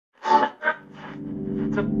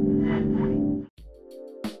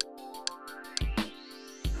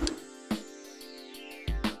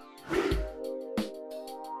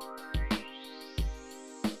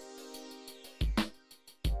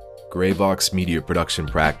GraVoc's media production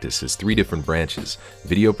practice has 3 different branches: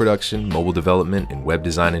 video production, mobile development, and web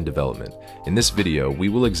design and development. In this video, we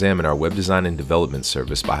will examine our web design and development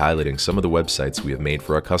service by highlighting some of the websites we have made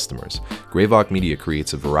for our customers. GraVoc Media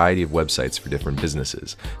creates a variety of websites for different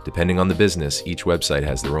businesses. Depending on the business, each website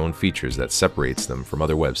has their own features that separates them from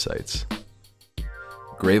other websites.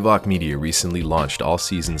 GraVoc Media recently launched All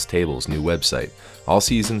Seasons Table's new website. All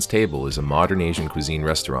Seasons Table is a modern Asian cuisine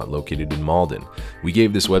restaurant located in Malden. We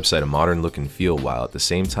gave this website a modern look and feel while at the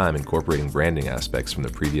same time incorporating branding aspects from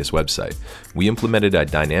the previous website. We implemented a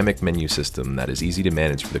dynamic menu system that is easy to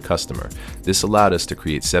manage for the customer. This allowed us to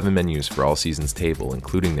create 7 menus for All Seasons Table,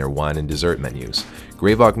 including their wine and dessert menus.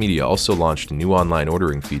 GraVoc Media also launched a new online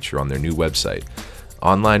ordering feature on their new website.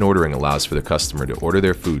 Online ordering allows for the customer to order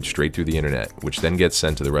their food straight through the internet, which then gets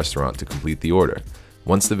sent to the restaurant to complete the order.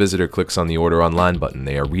 Once the visitor clicks on the Order Online button,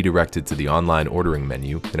 they are redirected to the online ordering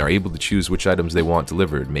menu and are able to choose which items they want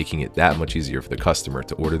delivered, making it that much easier for the customer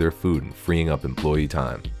to order their food and freeing up employee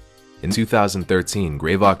time. In 2013,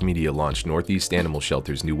 GraVoc Media launched Northeast Animal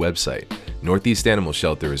Shelter's new website. Northeast Animal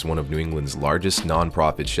Shelter is one of New England's largest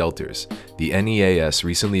nonprofit shelters. The NEAS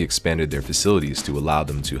recently expanded their facilities to allow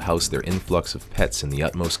them to house their influx of pets in the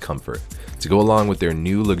utmost comfort. To go along with their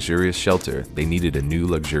new luxurious shelter, they needed a new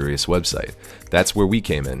luxurious website. That's where we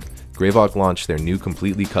came in. GraVoc launched their new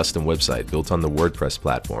completely custom website built on the WordPress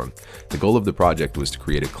platform. The goal of the project was to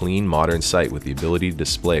create a clean, modern site with the ability to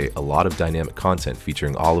display a lot of dynamic content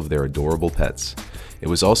featuring all of their adorable pets. It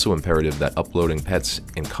was also imperative that uploading pets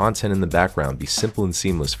and content in the background be simple and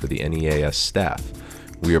seamless for the NEAS staff.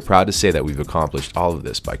 We are proud to say that we've accomplished all of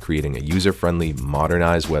this by creating a user-friendly,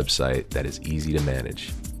 modernized website that is easy to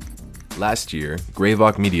manage. Last year,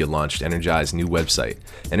 GraVoc Media launched Energi's new website.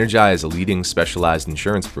 Energi is a leading specialized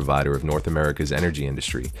insurance provider of North America's energy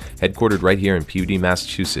industry. Headquartered right here in PUD,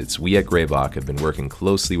 Massachusetts, we at GraVoc have been working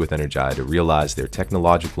closely with Energi to realize their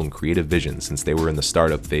technological and creative vision since they were in the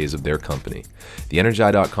startup phase of their company. The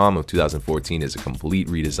Energi.com of 2014 is a complete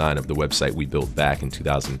redesign of the website we built back in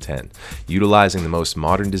 2010, utilizing the most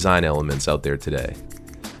modern design elements out there today.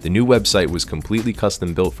 The new website was completely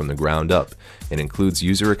custom built from the ground up and includes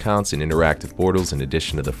user accounts and interactive portals in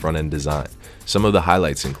addition to the front-end design. Some of the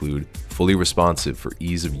highlights include fully responsive for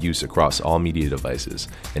ease of use across all media devices,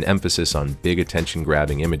 an emphasis on big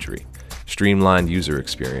attention-grabbing imagery, streamlined user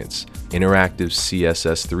experience, interactive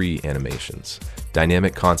CSS3 animations,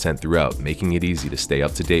 dynamic content throughout, making it easy to stay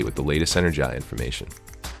up to date with the latest Energi information.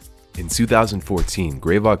 In 2014,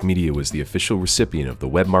 GraVoc Media was the official recipient of the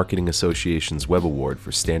Web Marketing Association's Web Award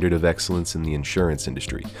for Standard of Excellence in the Insurance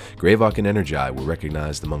Industry. GraVoc and Energi were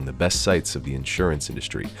recognized among the best sites of the insurance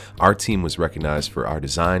industry. Our team was recognized for our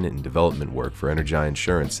design and development work for Energi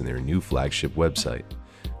Insurance and their new flagship website.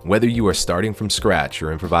 Whether you are starting from scratch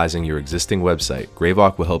or improvising your existing website,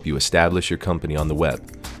 GraVoc will help you establish your company on the web.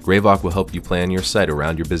 GraVoc will help you plan your site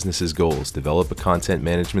around your business's goals, develop a content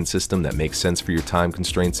management system that makes sense for your time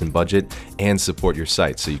constraints and budget, and support your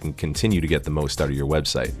site so you can continue to get the most out of your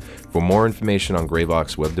website. For more information on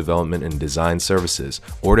GraVoc's web development and design services,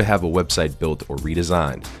 or to have a website built or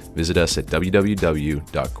redesigned, visit us at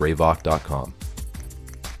www.gravoc.com.